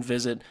online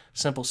visit.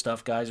 Simple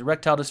stuff, guys.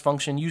 Erectile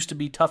dysfunction used to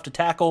be tough to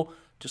tackle,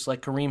 just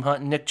like Kareem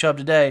Hunt and Nick Chubb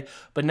today,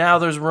 but now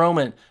there's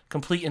Roman.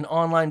 Complete an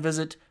online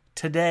visit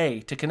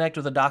today to connect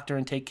with a doctor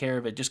and take care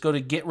of it. Just go to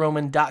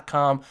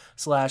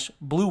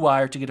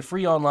GetRoman.com/BlueWire to get a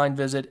free online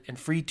visit and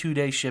free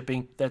 2-day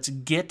shipping. That's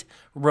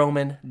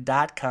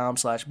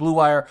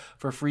GetRoman.com/BlueWire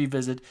for a free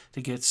visit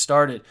to get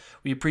started.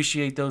 We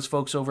appreciate those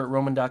folks over at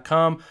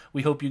Roman.com.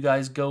 We hope you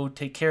guys go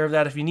take care of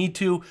that if you need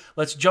to.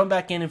 Let's jump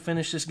back in and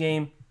finish this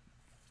game.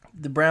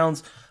 The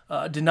Browns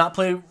did not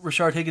play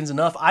Rashard Higgins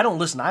enough. I don't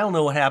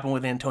know what happened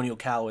with Antonio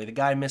Callaway. The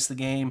guy missed the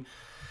game.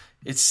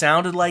 It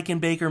sounded like in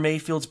Baker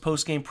Mayfield's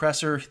post-game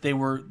presser they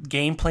were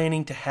game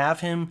planning to have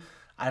him.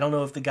 I don't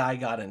know if the guy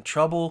got in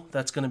trouble.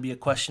 That's going to be a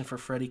question for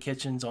Freddie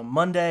Kitchens on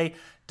Monday.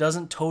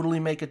 Doesn't totally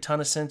make a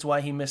ton of sense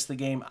why he missed the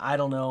game. I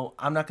don't know.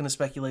 I'm not going to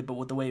speculate, but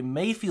with the way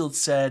Mayfield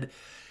said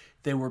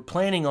they were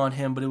planning on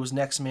him, but it was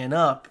next man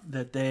up,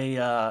 that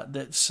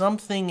that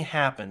something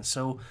happened.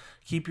 So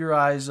keep your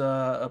eyes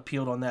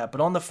peeled on that.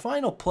 But on the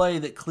final play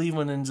that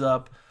Cleveland ends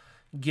up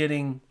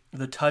getting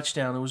the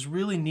touchdown, it was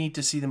really neat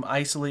to see them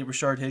isolate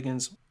Rashard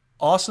Higgins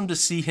awesome to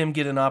see him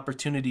get an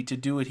opportunity to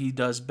do what he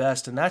does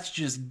best, and that's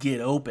just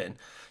get open.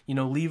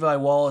 Levi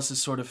Wallace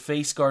is sort of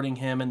face guarding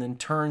him and then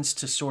turns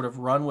to sort of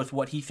run with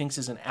what he thinks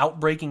is an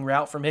outbreaking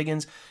route from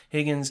Higgins.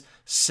 Higgins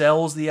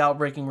sells the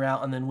outbreaking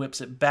route and then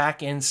whips it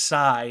back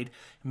inside.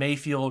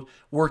 Mayfield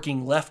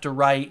working left to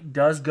right,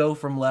 does go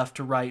from left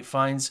to right,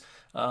 finds,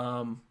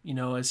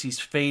 as he's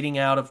fading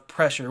out of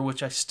pressure,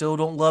 which I still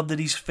don't love that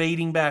he's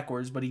fading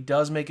backwards, but he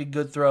does make a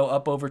good throw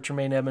up over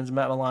Tremaine Edmonds,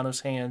 Matt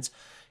Milano's hands,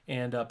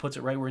 and puts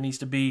it right where it needs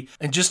to be.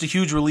 And just a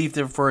huge relief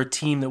there for a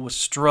team that was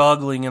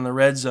struggling in the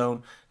red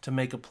zone to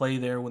make a play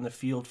there when the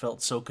field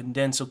felt so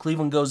condensed. So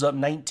Cleveland goes up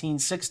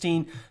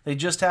 19-16. They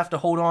just have to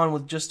hold on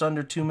with just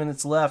under 2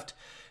 minutes left.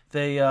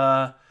 They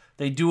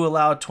do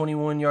allow a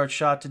 21-yard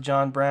shot to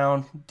John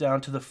Brown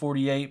down to the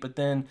 48, but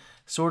then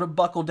sort of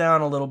buckle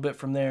down a little bit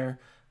from there.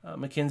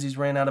 McKenzie's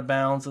ran out of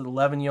bounds at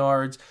 11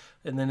 yards,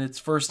 and then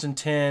it's 1st and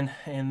 10,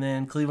 and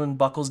then Cleveland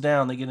buckles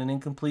down. They get an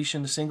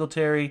incompletion to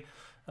Singletary,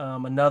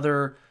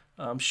 another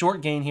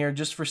short gain here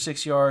just for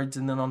 6 yards,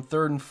 and then on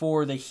 3rd and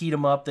 4, they heat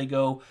them up. They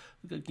go,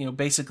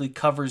 basically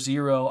cover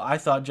zero. I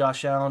thought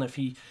Josh Allen, if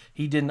he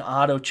didn't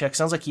auto-check,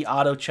 sounds like he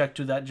auto-checked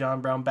to that John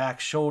Brown back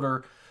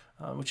shoulder,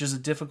 which is a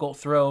difficult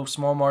throw,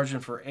 small margin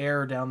for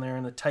error down there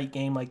in a tight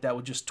game like that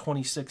with just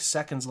 26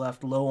 seconds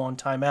left, low on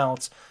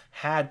timeouts.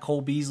 Had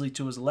Cole Beasley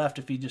to his left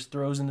if he just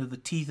throws into the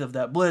teeth of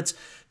that blitz.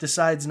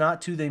 Decides not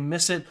to. They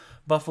miss it.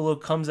 Buffalo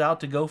comes out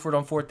to go for it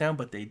on 4th down,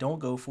 but they don't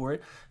go for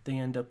it. They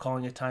end up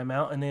calling a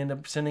timeout, and they end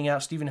up sending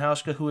out Stephen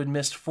Hauschka, who had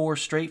missed 4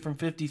 straight from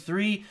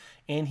 53,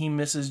 and he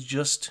misses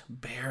just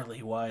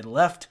barely wide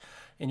left.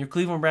 And your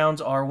Cleveland Browns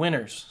are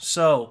winners.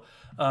 So,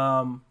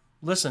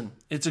 listen,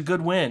 it's a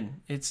good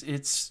win.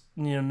 It's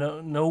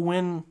no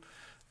win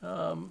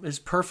is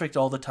perfect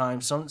all the time.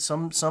 Some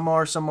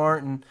are, some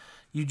aren't, and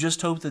you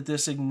just hope that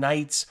this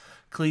ignites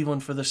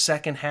Cleveland for the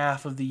second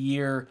half of the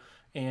year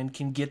and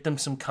can get them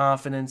some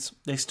confidence.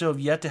 They still have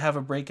yet to have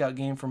a breakout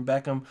game from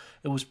Beckham.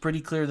 It was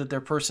pretty clear that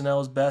their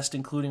personnel is best,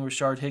 including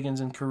Rashard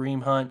Higgins and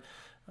Kareem Hunt,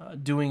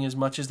 doing as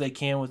much as they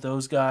can with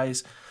those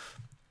guys.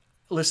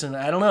 Listen,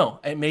 I don't know.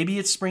 Maybe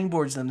it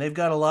springboards them. They've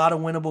got a lot of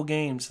winnable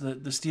games. The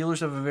Steelers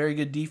have a very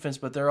good defense,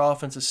 but their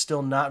offense is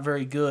still not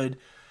very good,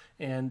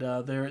 and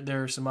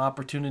there are some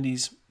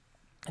opportunities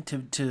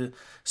to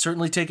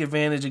certainly take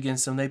advantage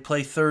against them. They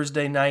play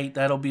Thursday night.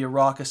 That'll be a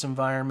raucous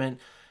environment.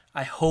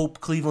 I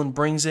hope Cleveland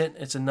brings it.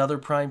 It's another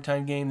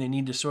primetime game. They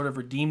need to sort of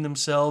redeem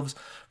themselves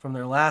from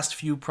their last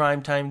few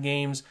primetime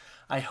games.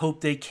 I hope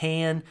they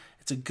can.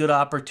 It's a good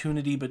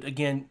opportunity, but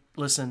again,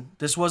 listen,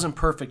 this wasn't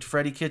perfect.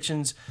 Freddie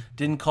Kitchens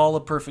didn't call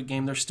a perfect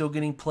game. They're still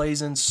getting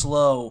plays in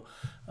slow.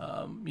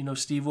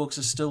 Steve Wilkes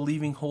is still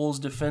leaving holes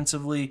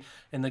defensively,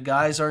 and the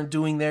guys aren't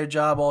doing their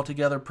job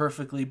altogether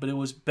perfectly, but it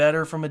was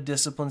better from a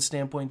discipline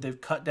standpoint. They've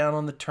cut down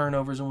on the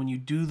turnovers, and when you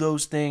do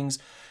those things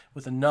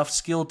with enough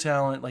skill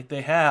talent like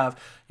they have,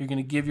 you're going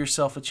to give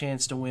yourself a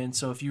chance to win.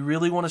 So if you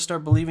really want to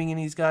start believing in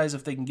these guys,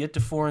 if they can get to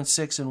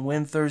 4-6 and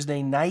win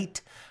Thursday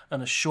night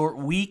on a short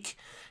week,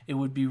 it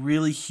would be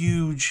really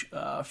huge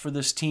for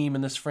this team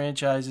and this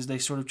franchise as they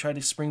sort of try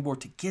to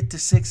springboard to get to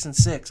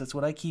 6-6. That's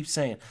what I keep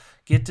saying.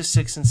 Get to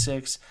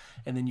 6-6,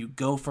 and then you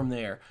go from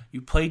there.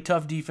 You play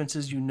tough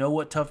defenses. You know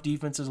what tough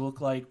defenses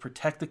look like.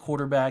 Protect the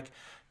quarterback.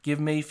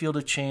 Give Mayfield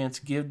a chance.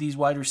 Give these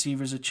wide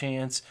receivers a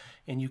chance,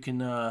 and you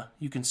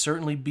can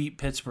certainly beat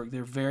Pittsburgh.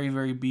 They're very,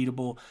 very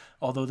beatable.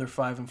 Although they're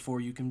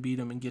 5-4, you can beat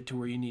them and get to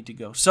where you need to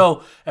go.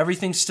 So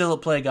everything's still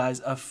at play, guys.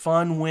 A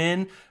fun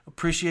win.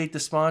 Appreciate the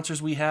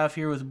sponsors we have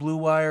here with Blue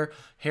Wire,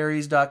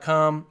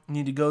 Harrys.com. You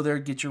need to go there,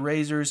 get your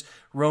razors.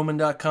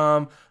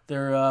 Roman.com.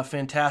 They're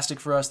fantastic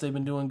for us. They've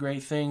been doing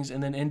great things.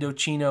 And then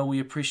Indochino, we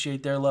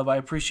appreciate their love. I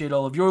appreciate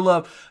all of your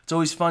love. It's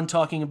always fun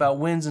talking about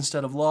wins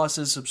instead of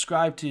losses.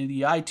 Subscribe to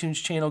the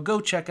iTunes channel. Go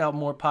check out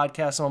more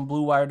podcasts on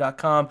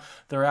BlueWire.com.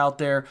 They're out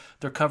there.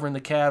 They're covering the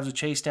Cavs, the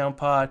Chase Down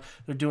Pod.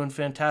 They're doing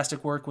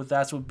fantastic work with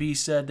That's What B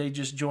Said. They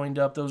just joined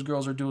up. Those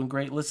girls are doing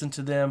great. Listen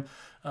to them.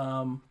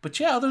 But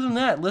yeah, other than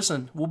that,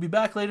 listen, we'll be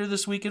back later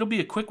this week. It'll be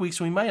a quick week,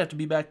 so we might have to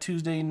be back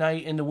Tuesday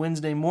night into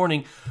Wednesday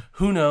morning.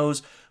 Who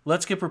knows?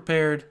 Let's get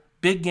prepared.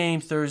 Big game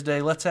Thursday.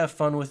 Let's have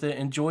fun with it.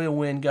 Enjoy a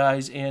win,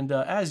 guys. And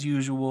as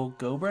usual,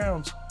 go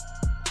Browns.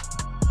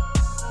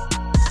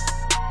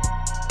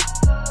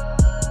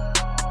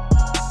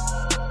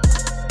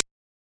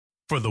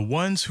 For the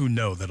ones who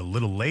know that a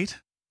little late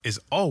is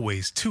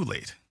always too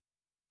late,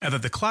 and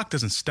that the clock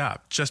doesn't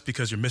stop just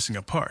because you're missing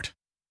a part,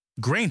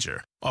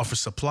 Grainger offers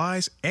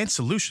supplies and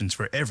solutions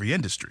for every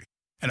industry.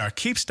 And our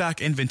Keep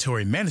Stock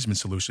inventory management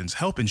solutions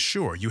help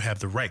ensure you have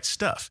the right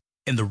stuff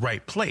in the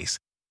right place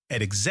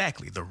at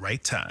exactly the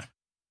right time.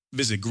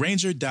 Visit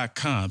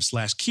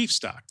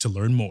Grainger.com/keepstock to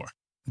learn more.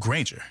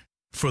 Grainger,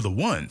 for the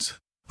ones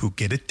who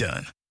get it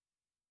done.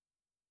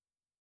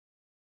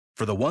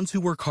 For the ones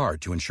who work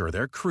hard to ensure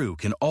their crew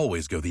can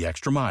always go the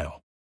extra mile,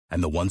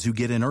 and the ones who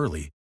get in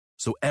early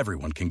so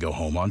everyone can go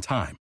home on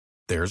time,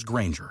 there's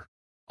Grainger,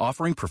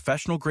 offering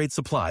professional-grade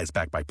supplies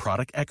backed by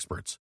product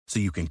experts so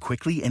you can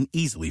quickly and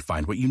easily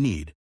find what you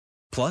need.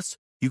 Plus,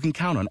 you can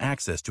count on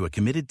access to a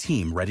committed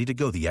team ready to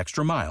go the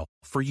extra mile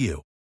for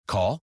you.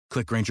 Call,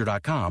 click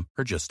Grainger.com,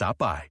 or just stop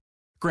by.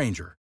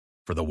 Grainger,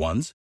 for the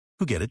ones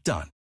who get it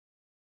done.